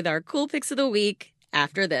back with our cool picks of the week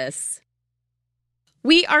after this.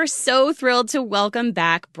 We are so thrilled to welcome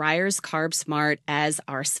back Breyers Carb Smart as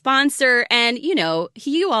our sponsor. And,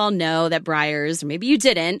 you all know that Breyers, or maybe you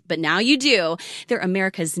didn't, but now you do. They're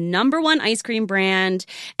America's #1 ice cream brand.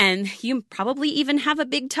 And you probably even have a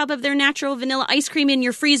big tub of their natural vanilla ice cream in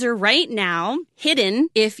your freezer right now, hidden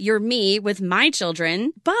if you're me with my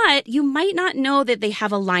children. But you might not know that they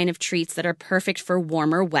have a line of treats that are perfect for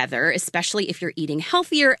warmer weather, especially if you're eating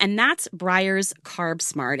healthier. And that's Breyers Carb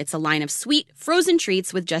Smart. It's a line of sweet, frozen treats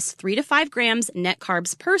with just 3 to 5 grams net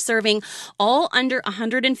carbs per serving, all under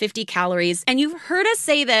 150 calories. And you've heard us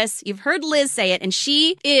say this, you've heard Liz say it, and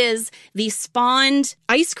she is the Spawned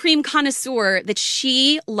ice cream connoisseur that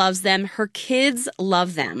she loves them. Her kids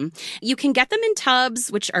love them. You can get them in tubs,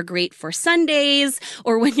 which are great for Sundays,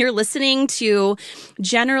 or when you're listening to,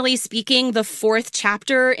 generally speaking, the 4th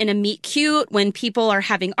chapter in a Meet Cute, when people are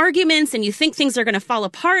having arguments and you think things are going to fall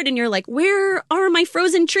apart and you're like, where are my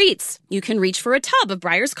frozen treats? You can reach for a tub of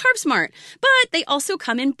Breyers Carb Smart, but they also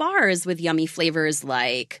come in bars with yummy flavors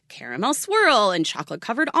like caramel swirl and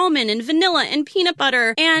chocolate-covered almond and vanilla and peanut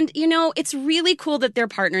butter. And, it's really cool that they're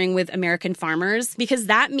partnering with American farmers, because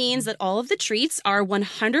that means that all of the treats are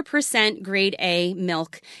 100% grade A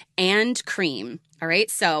milk and cream. All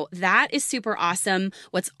right, so that is super awesome.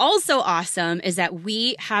 What's also awesome is that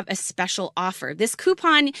we have a special offer. This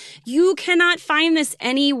coupon, you cannot find this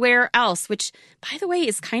anywhere else, which, by the way,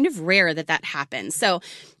 is kind of rare that happens. So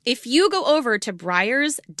if you go over to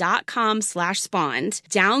breyers.com/spawned,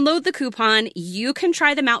 download the coupon, you can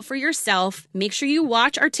try them out for yourself. Make sure you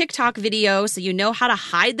watch our TikTok video so you know how to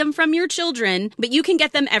hide them from your children, but you can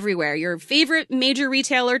get them everywhere. Your favorite major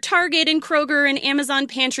retailer, Target and Kroger and Amazon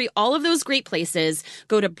Pantry, all of those great places. is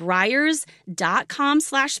go to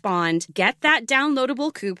Breyers.com/Spawned, get that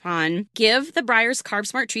downloadable coupon, give the Breyers Carb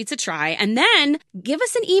Smart Treats a try, and then give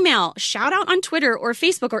us an email, shout out on Twitter or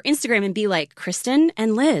Facebook or Instagram and be like, Kristen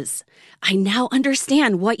and Liz, I now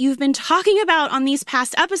understand what you've been talking about on these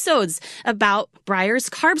past episodes about Breyers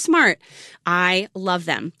Carb Smart. I love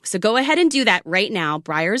them. So go ahead and do that right now,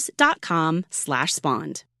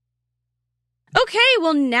 Breyers.com/Spawned. Okay,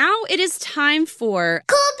 well now it is time for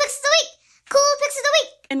Cool Picks of the Week! Cool Picks of the Week!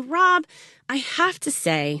 And Rob, I have to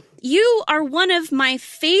say, you are one of my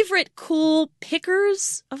favorite cool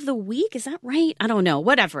pickers of the week. Is that right? I don't know.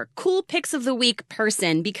 Whatever. Cool picks of the week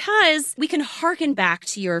person, because we can harken back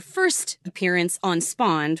to your first appearance on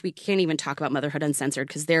Spawned. We can't even talk about Motherhood Uncensored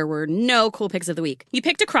because there were no cool picks of the week. You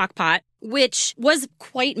picked a crock pot, which was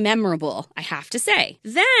quite memorable, I have to say.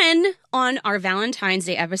 Then on our Valentine's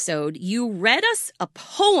Day episode, you read us a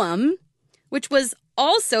poem, which was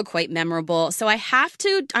also quite memorable. So I have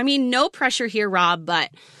to, no pressure here, Rob, but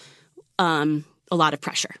a lot of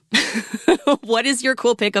pressure. What is your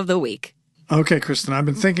cool pick of the week? Okay, Kristen, I've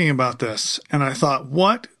been thinking about this, and I thought,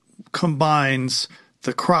 what combines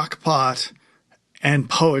the crock pot and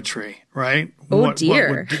poetry, right? Oh,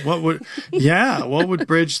 dear. What would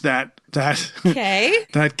bridge that Okay.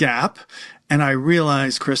 that gap? And I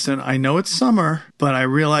realized, Kristen, I know it's summer, but I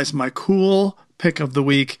realized my cool pick of the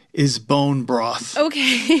week is bone broth.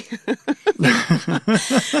 Okay.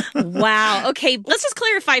 Wow. Okay. Let's just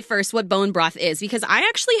clarify first what bone broth is, because I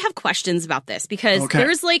actually have questions about this, because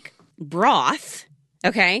there's like broth.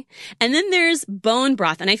 Okay. And then there's bone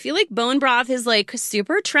broth. And I feel like bone broth is like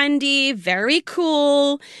super trendy, very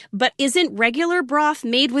cool, but isn't regular broth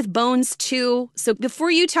made with bones too? So before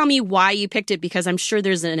you tell me why you picked it, because I'm sure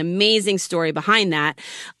there's an amazing story behind that,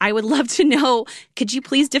 I would love to know, could you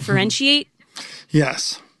please differentiate?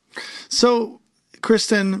 Yes. So,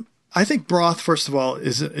 Kristen, I think broth, first of all,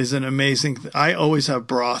 is an amazing I always have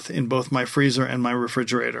broth in both my freezer and my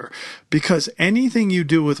refrigerator, because anything you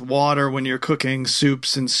do with water when you're cooking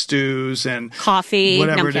soups and stews and coffee,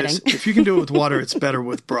 whatever it is, if you can do it with water, it's better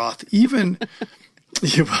with broth. Even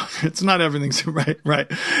it's not everything's right.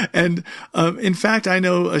 And in fact, I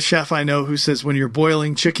know a chef who says when you're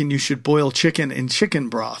boiling chicken, you should boil chicken in chicken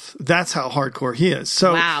broth. That's how hardcore he is.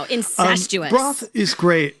 So wow, incestuous. Broth is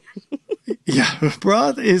great. Yeah,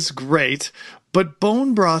 broth is great, but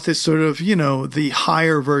bone broth is sort of, the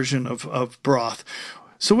higher version of broth.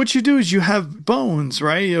 So what you do is you have bones,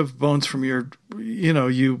 right? You have bones from your,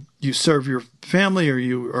 you serve your family, or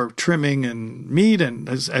you are trimming and meat, and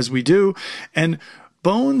as we do, and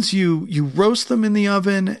bones, you roast them in the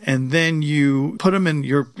oven, and then you put them in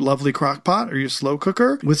your lovely crock pot or your slow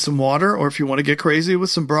cooker with some water, or if you want to get crazy, with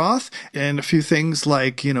some broth and a few things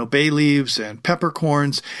like, bay leaves and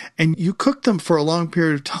peppercorns, and you cook them for a long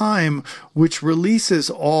period of time, which releases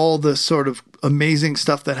all the sort of amazing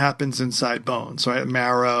stuff that happens inside bones, right?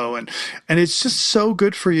 Marrow, and it's just so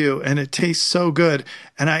good for you, and it tastes so good.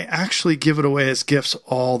 And I actually give it away as gifts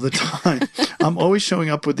all the time. I'm always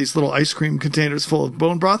showing up with these little ice cream containers full of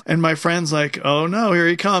bone broth, and my friends like, oh no, here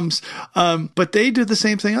he comes. But they do the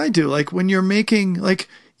same thing I do. Like when you're making, like,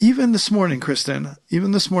 even this morning, Kristen,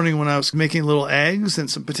 when I was making little eggs and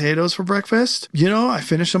some potatoes for breakfast, I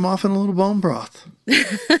finish them off in a little bone broth.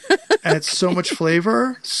 Adds so much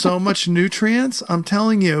flavor, so much nutrients. I'm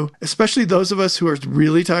telling you, especially those of us who are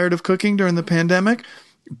really tired of cooking during the pandemic,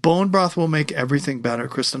 bone broth will make everything better,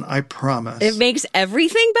 Kristen. I promise. It makes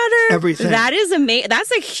everything better? Everything. That is amazing.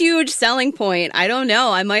 That's a huge selling point. I don't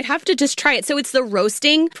know. I might have to just try it. So it's the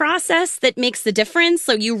roasting process that makes the difference.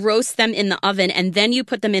 So you roast them in the oven, and then you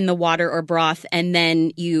put them in the water or broth, and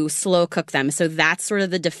then you slow cook them. So that's sort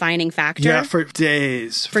of the defining factor. Yeah, for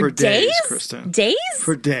days. For days, Kristen. Days?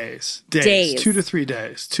 For days. 2 to 3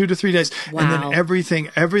 days. 2 to 3 days. Wow. And then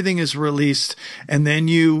everything is released, and then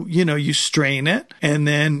you strain it, and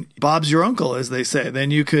then Bob's your uncle, as they say.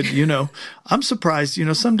 Then you could, I'm surprised,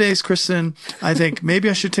 some days, Kristen, I think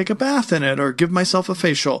maybe I should take a bath in it or give myself a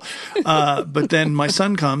facial. But then my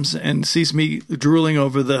son comes and sees me drooling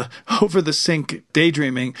over the sink,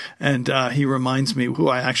 daydreaming, and he reminds me who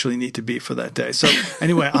I actually need to be for that day. So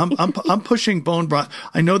anyway, I'm pushing bone broth.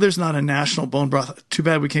 I know there's not a national bone broth. Too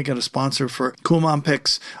bad we can't get a sponsor for Cool Mom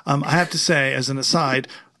Picks. I have to say, as an aside,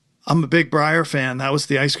 I'm a big Breyer fan. That was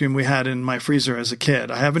the ice cream we had in my freezer as a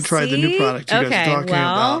kid. I haven't tried the new product you guys are talking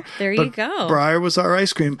about. There you go. Breyer was our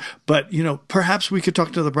ice cream. But, perhaps we could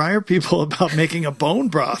talk to the Breyer people about making a bone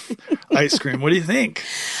broth ice cream. What do you think?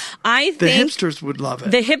 I think the hipsters would love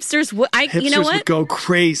it. The hipsters would. You know what? Would go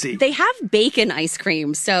crazy. They have bacon ice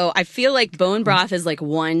cream, so I feel like bone broth is like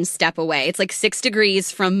one step away. It's like 6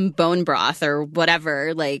 degrees from bone broth or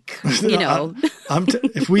whatever. Like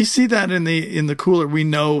if we see that in the cooler, we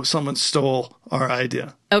know someone stole our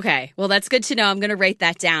idea. Okay, well, that's good to know. I'm going to write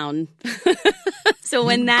that down. So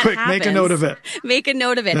when that happens, make a note of it. Make a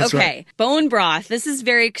note of it. That's okay. Right. Bone broth. This is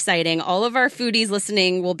very exciting. All of our foodies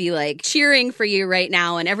listening will be like cheering for you right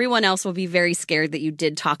now, and everyone else will be very scared that you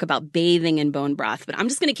did talk about bathing in bone broth. But I'm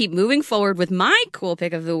just going to keep moving forward with my cool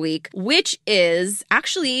pick of the week, which is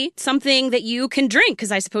actually something that you can drink,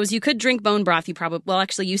 because I suppose you could drink bone broth.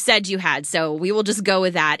 You said you had, so we will just go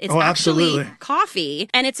with that. It's actually coffee,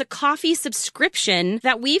 and it's a coffee subscription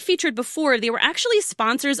that we featured before. They were actually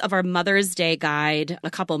sponsors of our Mother's Day guide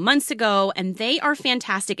a couple months ago, and they are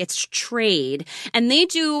fantastic. It's Trade, and they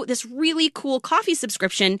do this really cool coffee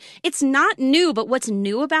subscription. It's not new, but what's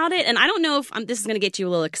new about it, and I don't know if this is going to get you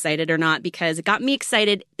a little excited or not, because it got me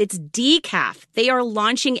excited. It's decaf. They are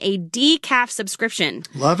launching a decaf subscription.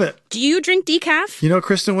 Love it. Do you drink decaf?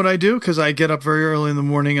 Kristen, what I do, because I get up very early in the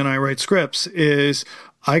morning and I write scripts, is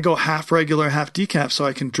I go half regular, half decaf, so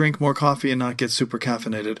I can drink more coffee and not get super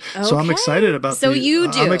caffeinated. Okay. So I'm excited about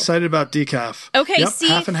I'm excited about decaf. Okay, yep, see,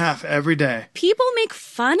 half and half every day. People make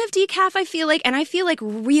fun of decaf, I feel like, and I feel like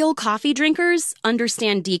real coffee drinkers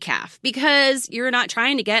understand decaf, because you're not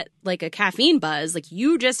trying to get like a caffeine buzz. Like,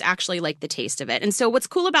 you just actually like the taste of it. And so what's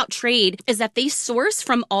cool about Trade is that they source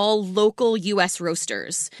from all local U.S.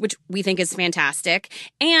 roasters, which we think is fantastic.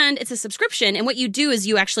 And it's a subscription. And what you do is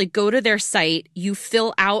you actually go to their site, you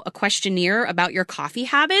fill out a questionnaire about your coffee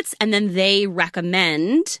habits, and then they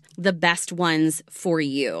recommend the best ones for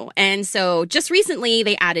you. And so just recently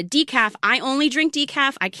they added decaf. I only drink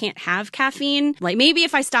decaf. I can't have caffeine. Like, maybe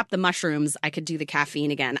if I stop the mushrooms, I could do the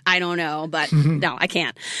caffeine again. I don't know, but no, I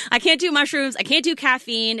can't. I can't do mushrooms. I can't do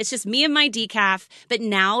caffeine. It's just me and my decaf. But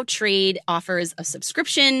now Trade offers a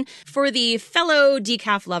subscription for the fellow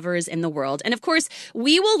decaf lovers in the world. And of course,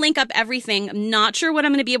 we will link up everything. I'm not sure what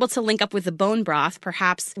I'm going to be able to link up with the bone broth.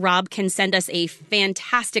 Perhaps Rob can send us a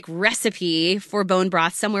fantastic recipe for bone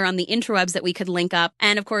broth somewhere on the interwebs that we could link up.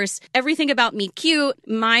 And of course, everything about Meet Cute,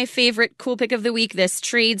 my favorite cool pick of the week, this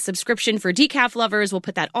Trade subscription for decaf lovers. We'll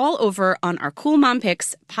put that all over on our Cool Mom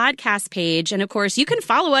Picks podcast page. And of course, you can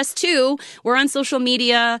follow us too. We're on social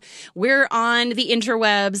media. We're on the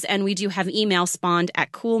interwebs, and we do have email spawned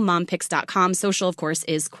at coolmompicks.com. Social, of course,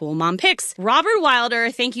 is Cool Mom Picks. Robert Wilder,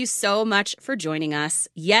 thank you so much for joining us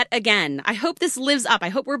yet again. I hope this lives up. I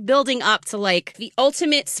hope we're building up to like the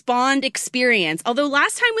ultimate Spawned experience. Although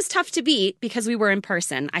last time was tough to beat because we were in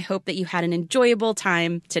person. I hope that you had an enjoyable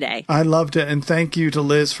time today. I loved it. And thank you to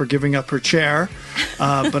Liz for giving up her chair.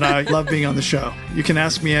 But I love being on the show. You can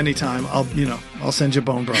ask me anytime. I'll send you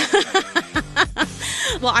bone broth.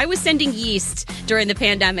 Well, I was sending yeast during the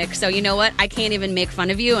pandemic, so you know what? I can't even make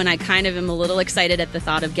fun of you, and I kind of am a little excited at the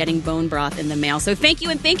thought of getting bone broth in the mail. So thank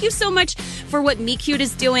you, and thank you so much for what Meet Cute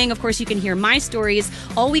is doing. Of course, you can hear my stories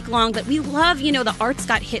all week long, but we love, the arts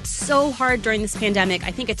got hit so hard during this pandemic.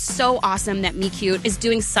 I think it's so awesome that Meet Cute is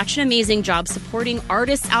doing such an amazing job supporting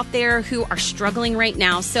artists out there who are struggling right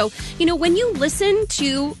now. So, when you listen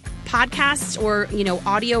to podcasts or,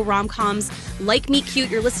 audio rom-coms like Meet Cute,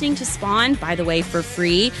 you're listening to Spawn, by the way, for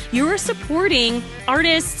free. You're supporting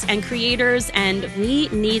artists and creators, and we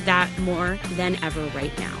need that more than ever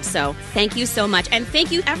right now. So thank you so much. And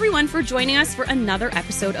thank you, everyone, for joining us for another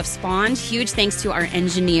episode of Spawned. Huge thanks to our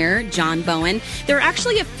engineer, John Bowen. There are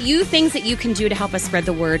actually a few things that you can do to help us spread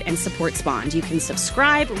the word and support Spawned. You can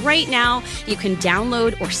subscribe right now. You can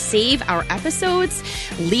download or save our episodes.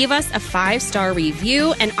 Leave us a 5-star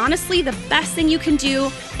review. And honestly, the best thing you can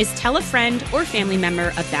do is tell a friend or family member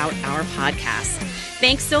about our podcast.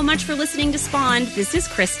 Thanks so much for listening to Spawned. This is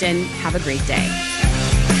Kristen. Have a great day.